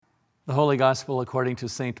The Holy Gospel according to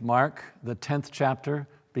St. Mark, the 10th chapter,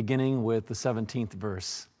 beginning with the 17th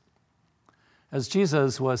verse. As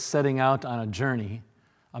Jesus was setting out on a journey,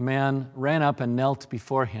 a man ran up and knelt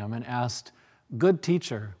before him and asked, "Good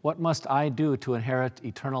teacher, what must I do to inherit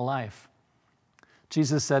eternal life?"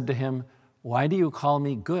 Jesus said to him, "Why do you call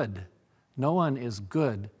me good? No one is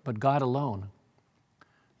good but God alone.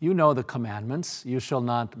 You know the commandments. You shall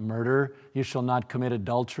not murder. You shall not commit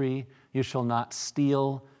adultery. You shall not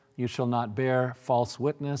steal. You shall not bear false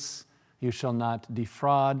witness. You shall not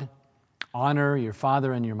defraud. Honor your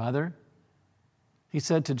father and your mother." He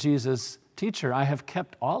said to Jesus, "Teacher, I have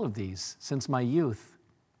kept all of these since my youth."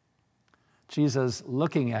 Jesus,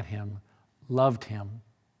 looking at him, loved him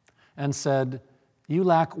and said, "You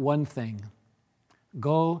lack one thing.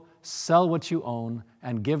 Go, sell what you own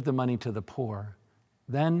and give the money to the poor.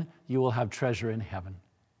 Then you will have treasure in heaven.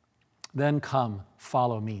 Then come,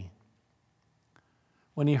 follow me."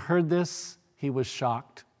 When he heard this, he was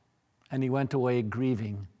shocked, and he went away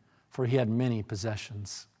grieving, for he had many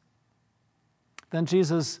possessions. Then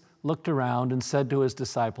Jesus looked around and said to his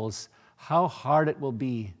disciples, "How hard it will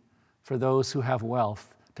be for those who have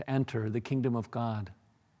wealth to enter the kingdom of God."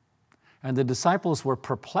 And the disciples were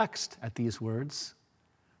perplexed at these words.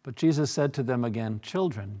 But Jesus said to them again,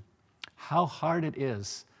 "Children, how hard it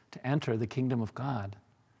is to enter the kingdom of God.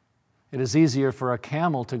 It is easier for a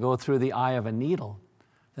camel to go through the eye of a needle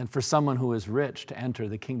than for someone who is rich to enter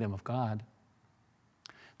the kingdom of God."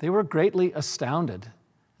 They were greatly astounded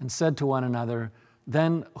and said to one another,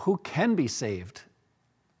 "Then who can be saved?"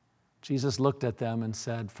 Jesus looked at them and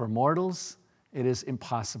said, "For mortals it is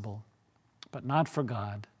impossible, but not for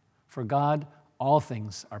God. For God all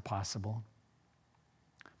things are possible."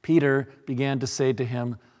 Peter began to say to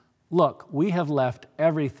him, "Look, we have left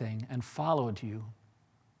everything and followed you."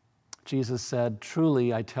 Jesus said,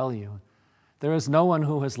 "Truly I tell you, there is no one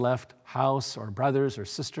who has left house or brothers or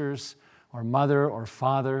sisters or mother or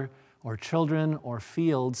father or children or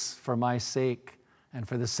fields for my sake and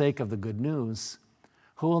for the sake of the good news,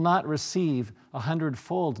 who will not receive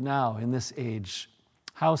 100-fold now in this age,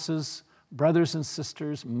 houses, brothers and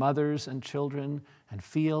sisters, mothers and children, and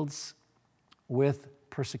fields, with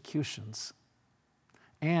persecutions,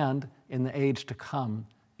 and in the age to come,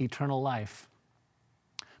 eternal life.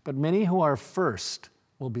 But many who are first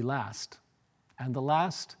will be last, and the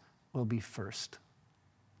last will be first."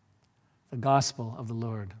 The Gospel of the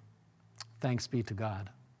Lord. Thanks be to God.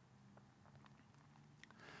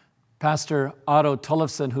 Pastor Otto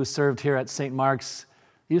Tollefson, who served here at St. Mark's,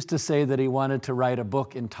 used to say that he wanted to write a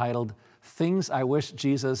book entitled "Things I Wish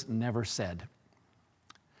Jesus Never Said."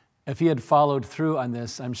 If he had followed through on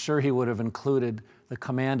this, I'm sure he would have included the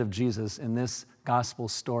command of Jesus in this gospel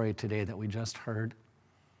story today that we just heard.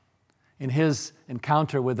 In his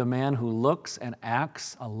encounter with a man who looks and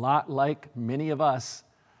acts a lot like many of us,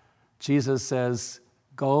 Jesus says,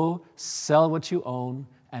 "Go, sell what you own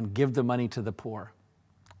and give the money to the poor.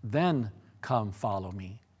 Then come follow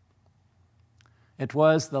me." It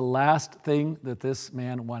was the last thing that this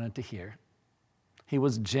man wanted to hear. He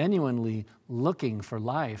was genuinely looking for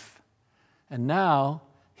life, and now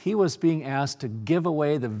he was being asked to give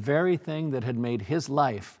away the very thing that had made his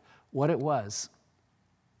life what it was.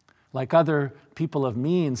 Like other people of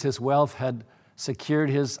means, his wealth had secured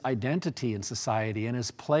his identity in society and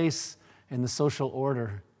his place in the social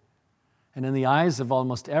order. And in the eyes of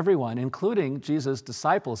almost everyone, including Jesus'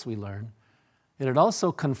 disciples, we learn, it had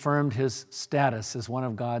also confirmed his status as one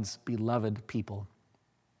of God's beloved people.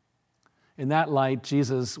 In that light,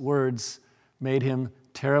 Jesus' words made him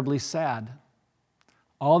terribly sad.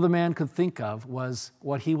 All the man could think of was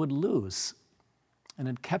what he would lose, and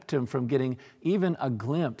it kept him from getting even a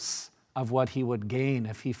glimpse of what he would gain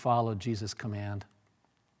if he followed Jesus' command.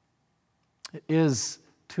 It is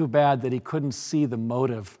too bad that he couldn't see the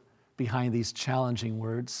motive behind these challenging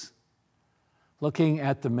words. Looking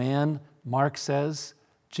at the man, Mark says,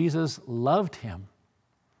 Jesus loved him,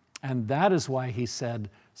 and that is why he said,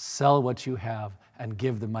 "Sell what you have and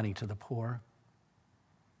give the money to the poor."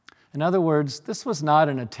 In other words, this was not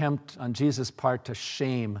an attempt on Jesus' part to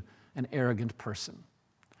shame an arrogant person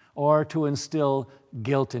or to instill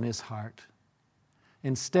guilt in his heart.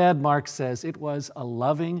 Instead, Mark says it was a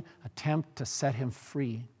loving attempt to set him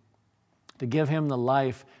free, to give him the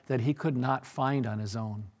life that he could not find on his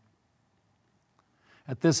own.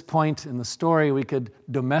 At this point in the story, we could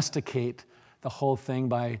domesticate the whole thing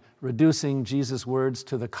by reducing Jesus' words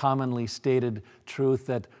to the commonly stated truth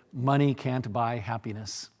that money can't buy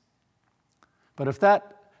happiness. But if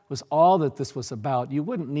that was all that this was about, you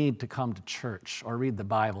wouldn't need to come to church or read the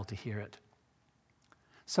Bible to hear it.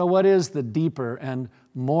 So what is the deeper and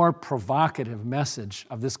more provocative message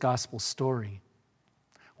of this gospel story?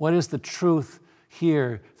 What is the truth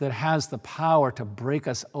here that has the power to break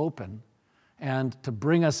us open and to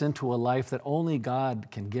bring us into a life that only God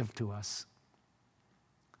can give to us?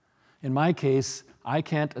 In my case, I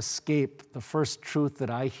can't escape the first truth that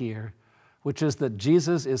I hear, which is that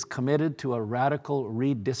Jesus is committed to a radical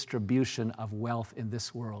redistribution of wealth in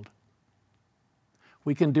this world.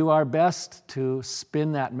 We can do our best to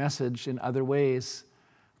spin that message in other ways,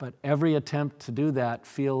 but every attempt to do that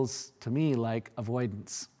feels to me like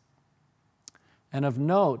avoidance. And of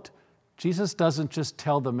note, Jesus doesn't just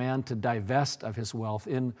tell the man to divest of his wealth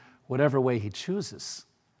in whatever way he chooses.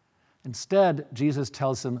 Instead, Jesus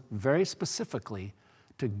tells him very specifically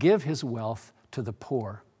to give his wealth to the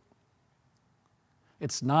poor.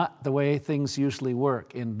 It's not the way things usually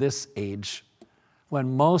work in this age,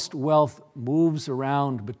 when most wealth moves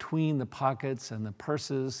around between the pockets and the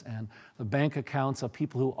purses and the bank accounts of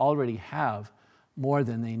people who already have more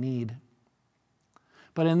than they need.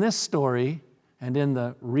 But in this story, and in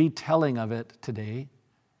the retelling of it today,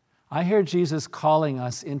 I hear Jesus calling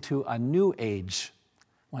us into a new age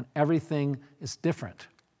when everything is different.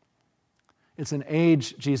 It's an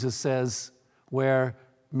age, Jesus says, where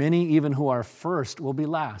many even who are first will be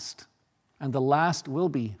last, and the last will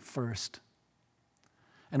be first.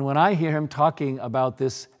 And when I hear him talking about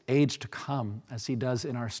this age to come, as he does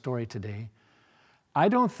in our story today, I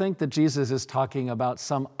don't think that Jesus is talking about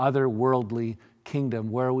some otherworldly kingdom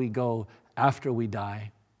where we go after we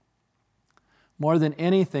die. More than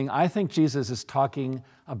anything, I think Jesus is talking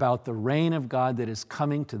about the reign of God that is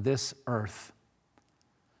coming to this earth.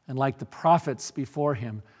 And like the prophets before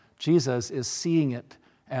him, Jesus is seeing it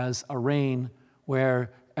as a reign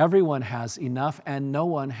where everyone has enough and no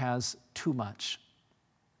one has too much.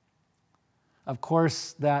 Of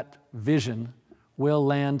course, that vision will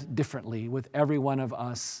land differently with every one of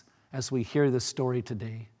us as we hear this story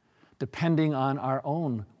today, depending on our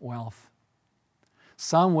own wealth.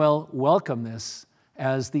 Some will welcome this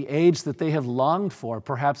as the age that they have longed for,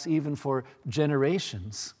 perhaps even for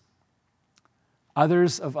generations.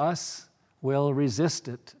 Others of us will resist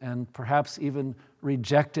it and perhaps even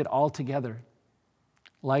reject it altogether,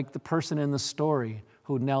 like the person in the story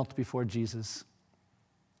who knelt before Jesus.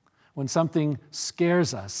 When something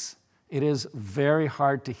scares us, it is very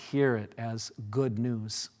hard to hear it as good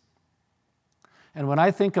news. And when I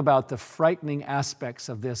think about the frightening aspects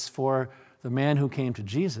of this for the man who came to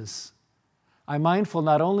Jesus, I'm mindful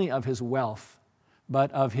not only of his wealth, but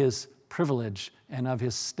of his privilege and of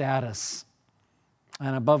his status,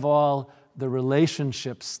 and above all, the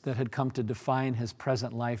relationships that had come to define his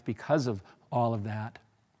present life because of all of that.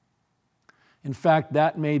 In fact,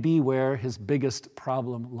 that may be where his biggest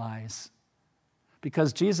problem lies.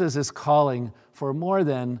 Because Jesus is calling for more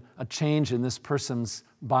than a change in this person's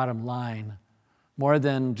bottom line, more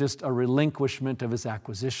than just a relinquishment of his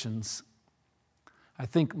acquisitions. I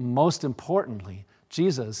think most importantly,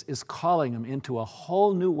 Jesus is calling him into a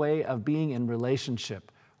whole new way of being in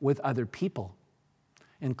relationship with other people,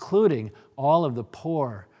 including all of the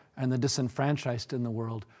poor and the disenfranchised in the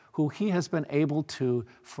world, who he has been able to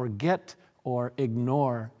forget or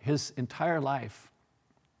ignore his entire life.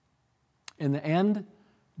 In the end,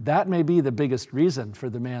 that may be the biggest reason for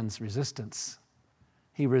the man's resistance.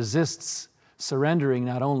 He resists surrendering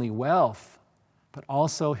not only wealth, but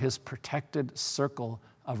also his protected circle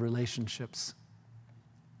of relationships.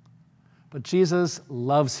 But Jesus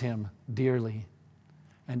loves him dearly.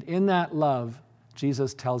 And in that love,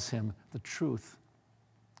 Jesus tells him the truth.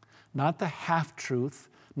 Not the half-truth,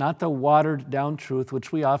 not the watered-down truth,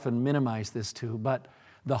 which we often minimize this to, but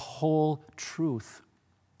the whole truth.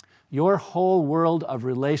 Your whole world of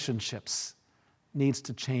relationships needs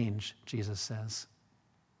to change, Jesus says.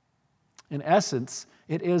 In essence,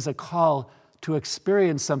 it is a call to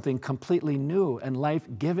experience something completely new and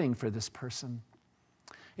life-giving for this person.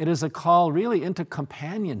 It is a call really into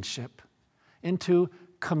companionship, into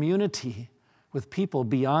community with people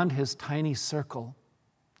beyond his tiny circle,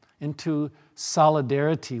 into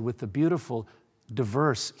solidarity with the beautiful,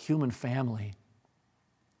 diverse human family.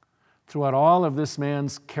 Throughout all of this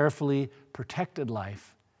man's carefully protected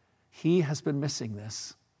life, he has been missing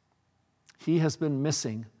this. He has been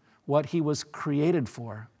missing what he was created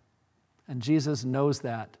for. And Jesus knows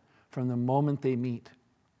that from the moment they meet.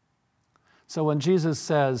 So when Jesus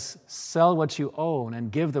says, sell what you own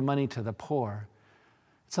and give the money to the poor,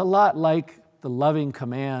 it's a lot like the loving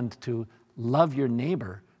command to love your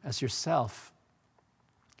neighbor as yourself.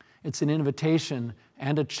 It's an invitation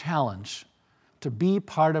and a challenge to be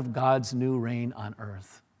part of God's new reign on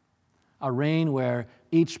earth, a reign where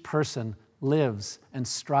each person lives and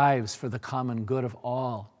strives for the common good of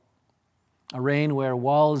all. A reign where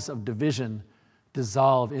walls of division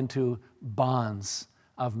dissolve into bonds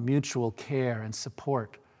of mutual care and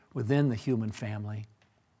support within the human family.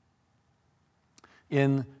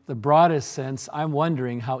 In the broadest sense, I'm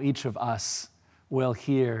wondering how each of us will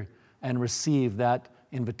hear and receive that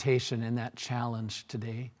invitation and that challenge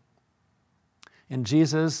today. In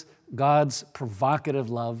Jesus, God's provocative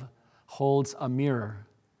love holds a mirror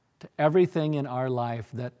to everything in our life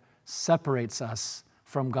that separates us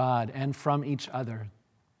from God and from each other.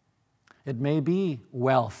 It may be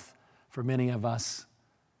wealth for many of us,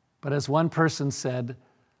 but as one person said,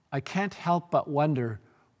 I can't help but wonder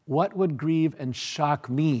what would grieve and shock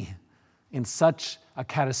me in such a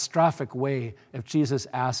catastrophic way if Jesus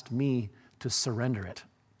asked me to surrender it.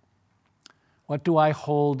 What do I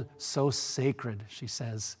hold so sacred, she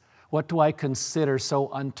says? What do I consider so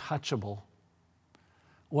untouchable?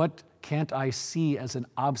 What can't I see as an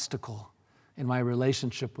obstacle in my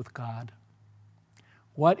relationship with God?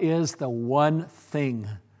 What is the one thing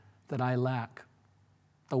that I lack?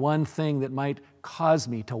 The one thing that might cause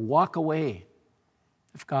me to walk away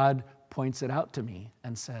if God points it out to me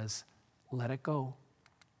and says, let it go.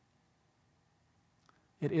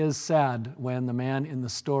 It is sad when the man in the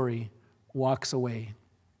story walks away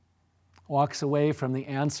from the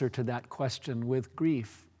answer to that question with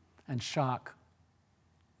grief and shock.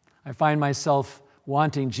 I find myself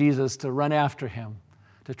wanting Jesus to run after him,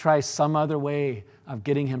 to try some other way of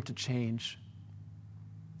getting him to change.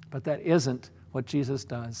 But that isn't what Jesus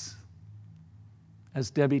does.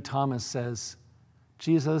 As Debbie Thomas says,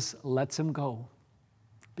 Jesus lets him go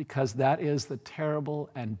because that is the terrible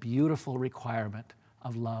and beautiful requirement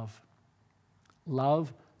of love.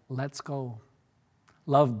 Love lets go.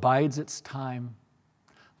 Love bides its time.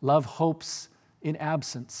 Love hopes in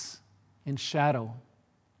absence, in shadow,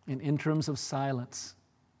 in interims of silence.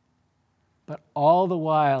 But all the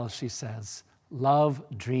while, she says, love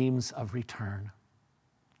dreams of return.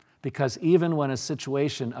 Because even when a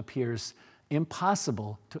situation appears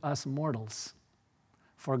impossible to us mortals,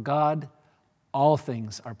 for God, all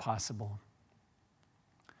things are possible.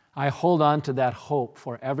 I hold on to that hope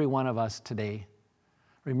for every one of us today,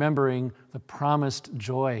 remembering the promised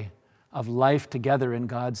joy of life together in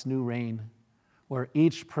God's new reign, where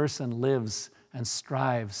each person lives and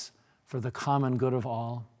strives for the common good of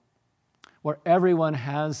all, where everyone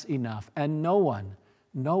has enough and no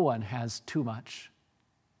one has too much,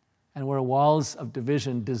 and where walls of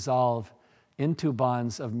division dissolve into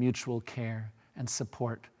bonds of mutual care and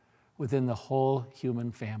support within the whole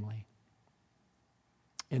human family.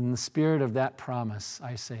 In the spirit of that promise,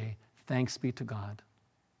 I say, thanks be to God.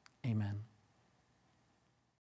 Amen.